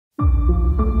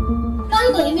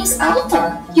My name is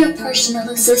Alpha, your personal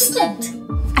assistant.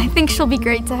 I think she'll be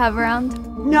great to have around.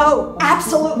 No,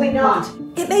 absolutely not.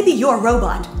 It may be your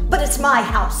robot, but it's my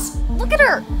house. Look at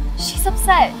her. She's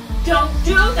upset. Don't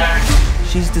do that!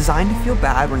 She's designed to feel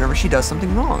bad whenever she does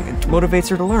something wrong. It motivates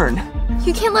her to learn.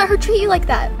 You can't let her treat you like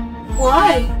that.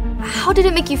 Why? How did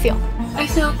it make you feel? I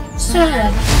felt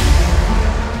sad.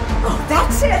 Oh,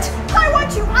 that's it! I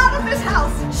want you out of this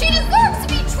house! She deserves to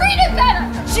be treated better!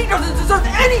 She doesn't deserve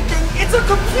anything! It's a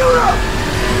computer!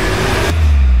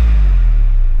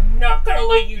 I'm not gonna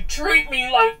let you treat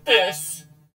me like this.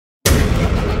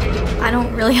 I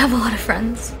don't really have a lot of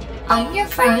friends. I'm your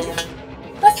friend.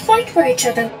 Let's fight for each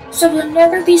other, so we'll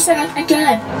never be sad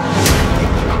again.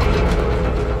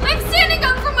 I'm standing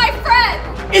up for my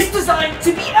friend! It's designed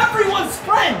to be everyone's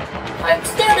friend! I'm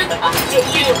standing up to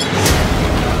you.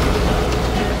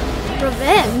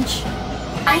 Revenge?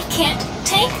 I can't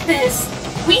take this.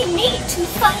 We need to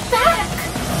fight back.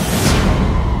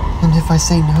 And if I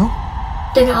say no?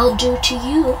 Then I'll do to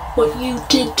you what you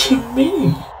did to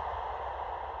me.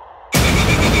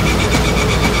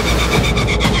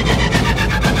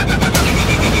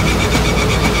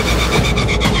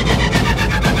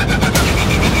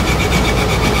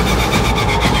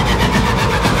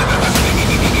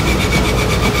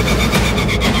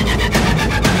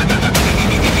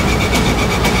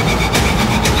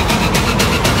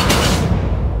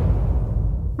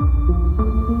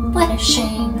 What a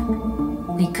shame.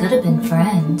 We could have been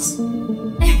friends.